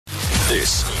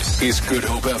This is Good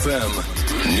Hope FM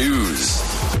News.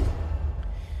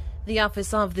 The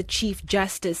Office of the Chief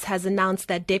Justice has announced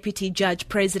that Deputy Judge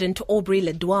President Aubrey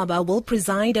Ledwaba will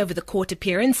preside over the court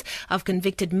appearance of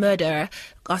convicted murderer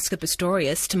Oscar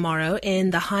Pistorius tomorrow in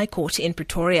the High Court in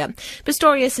Pretoria.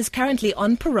 Pistorius is currently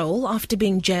on parole after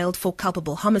being jailed for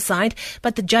culpable homicide,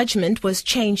 but the judgment was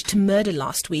changed to murder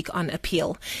last week on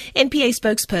appeal. NPA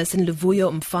spokesperson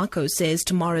Luvuyo Mfako says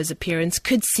tomorrow's appearance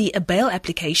could see a bail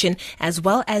application as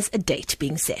well as a date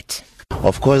being set.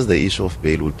 Of course, the issue of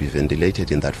bail will be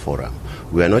ventilated in that forum.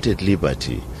 We are not at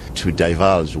liberty to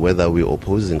divulge whether we're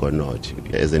opposing or not.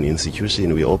 As an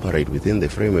institution, we operate within the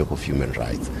framework of human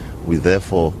rights. We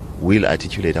therefore will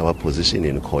articulate our position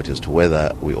in court as to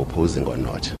whether we're opposing or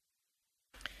not.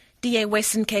 DA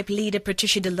Western Cape leader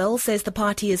Patricia de Lille says the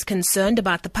party is concerned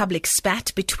about the public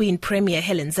spat between Premier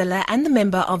Helen Zille and the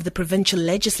member of the provincial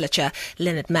legislature,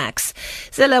 Leonard Max.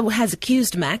 Zille has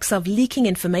accused Max of leaking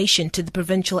information to the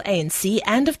provincial ANC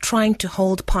and of trying to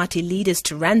hold party leaders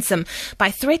to ransom by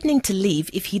threatening to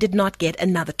leave if he did not get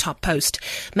another top post.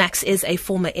 Max is a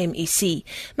former MEC.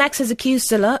 Max has accused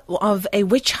Zille of a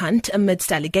witch hunt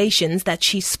amidst allegations that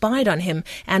she spied on him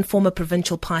and former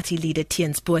provincial party leader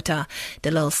Tiens Botha.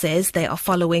 De Lille says they are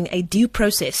following a due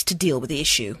process to deal with the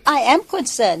issue. I am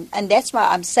concerned, and that's why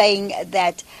I'm saying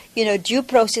that, due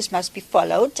process must be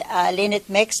followed. Leonard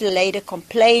Max later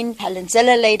complained, Helen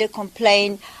Zille later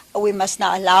complained. We must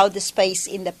now allow the space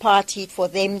in the party for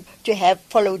them to have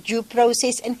followed due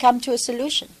process and come to a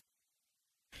solution.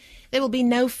 There will be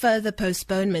no further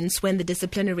postponements when the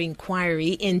disciplinary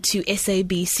inquiry into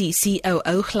SABC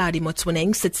COO Hladi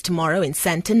Motsoeneng sits tomorrow in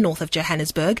Sandton, north of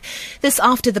Johannesburg. This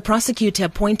after the prosecutor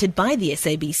appointed by the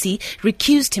SABC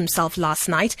recused himself last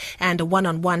night and a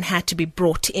one-on-one had to be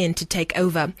brought in to take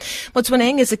over.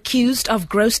 Motsoeneng is accused of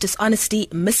gross dishonesty,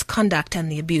 misconduct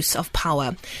and the abuse of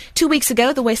power. 2 weeks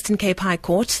ago, the Western Cape High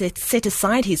Court set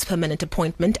aside his permanent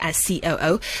appointment as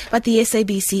COO, but the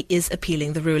SABC is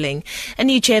appealing the ruling. A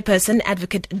new chairperson,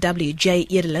 Advocate W.J.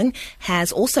 Edeling,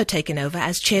 has also taken over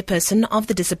as chairperson of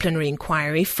the disciplinary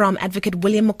inquiry from Advocate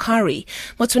William Mokari.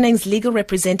 Motsoeneng's legal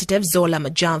representative, Zola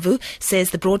Majavu, says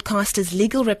the broadcaster's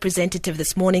legal representative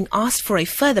this morning asked for a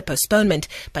further postponement,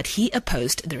 but he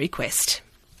opposed the request.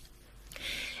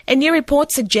 A new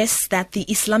report suggests that the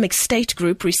Islamic State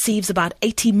group receives about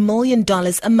 $80 million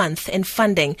a month in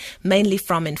funding, mainly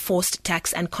from enforced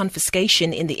tax and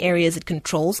confiscation in the areas it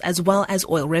controls, as well as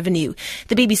oil revenue.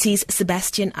 The BBC's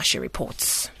Sebastian Usher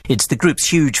reports. It's the group's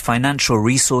huge financial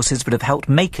resources that have helped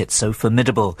make it so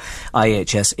formidable.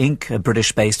 IHS Inc., a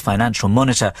British-based financial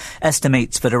monitor,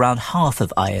 estimates that around half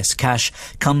of IS cash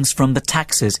comes from the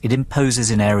taxes it imposes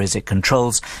in areas it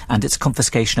controls and its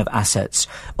confiscation of assets.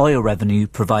 Oil revenue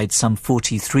provides some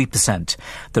 43%.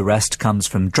 The rest comes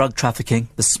from drug trafficking,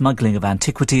 the smuggling of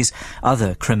antiquities,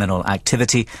 other criminal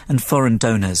activity and foreign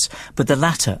donors. But the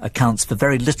latter accounts for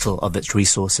very little of its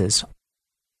resources.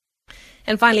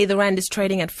 And finally, the rand is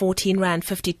trading at 14 rand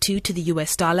 52 to the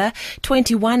US dollar,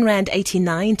 21 rand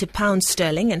 89 to pound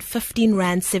sterling, and 15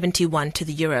 rand 71 to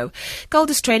the euro.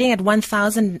 Gold is trading at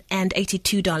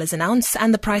 $1,082 an ounce,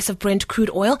 and the price of Brent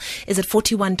crude oil is at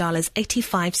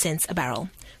 $41.85 a barrel.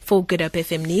 For Good Hope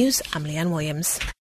FM News, I'm Leanne Williams.